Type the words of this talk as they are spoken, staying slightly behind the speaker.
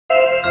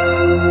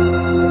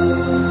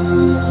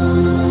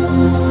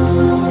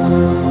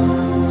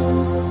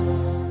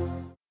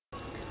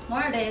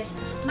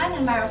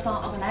RFID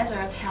Marathon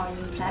organizers have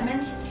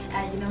implemented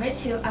an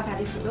innovative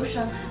RFID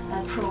solution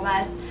that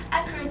provides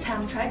accurate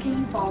time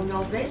tracking for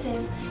road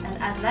races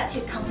and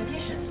athletic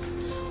competitions,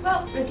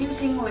 while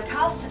reducing the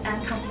cost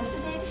and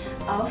complexity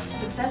of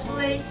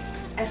successfully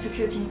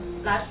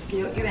executing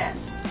large-scale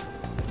events.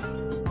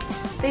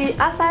 The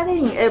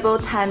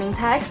RFID-enabled timing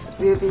tags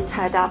will be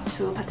tied up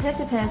to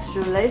participants'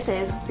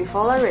 shoelaces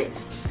before the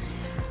race.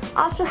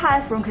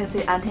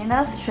 Ultra-high-frequency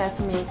antennas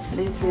transmit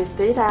this race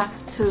data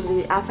to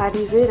the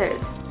RFID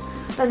readers.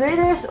 The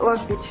readers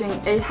work between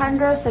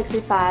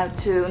 865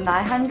 to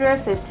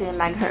 950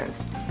 MHz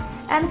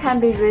and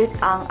can be read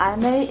on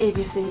any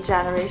ABC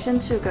Generation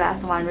 2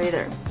 Class 1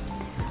 reader.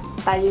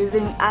 By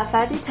using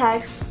RFID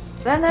tags,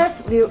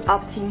 runners will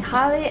obtain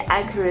highly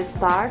accurate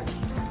start,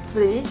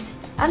 split,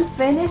 and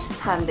finish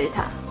time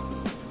data.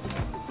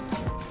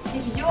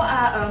 If you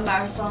are a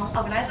marathon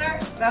organizer,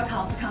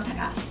 welcome to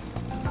contact us.